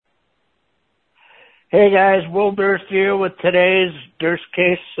Hey guys, Will Durst here with today's Durst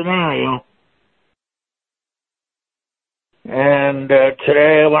case scenario. And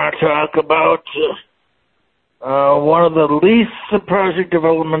today I want to talk about one of the least surprising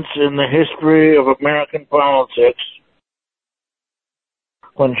developments in the history of American politics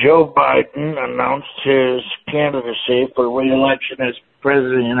when Joe Biden announced his candidacy for re-election as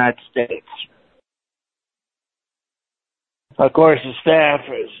President of the United States. Of course, the staff,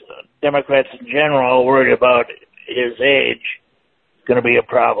 Democrats in general, worried about his age. It's going to be a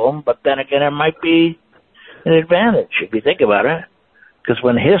problem, but then again, it might be an advantage if you think about it. Because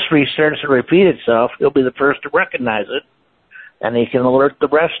when history starts to repeat itself, he'll be the first to recognize it, and he can alert the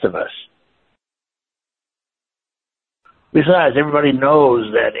rest of us. Besides, everybody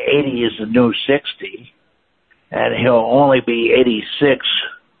knows that 80 is the new 60, and he'll only be 86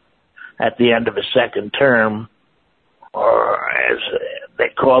 at the end of his second term, or as they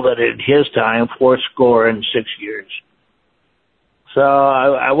called it in his time, 86 years. So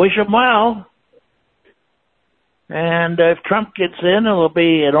I wish him well. And if Trump gets in, it'll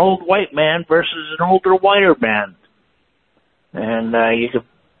be an old white man versus an older, whiter man. And you can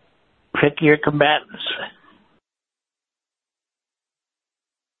pick your combatants.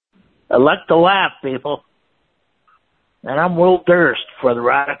 Elect a laugh, people. And I'm Will Durst for the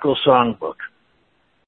Radical Songbook.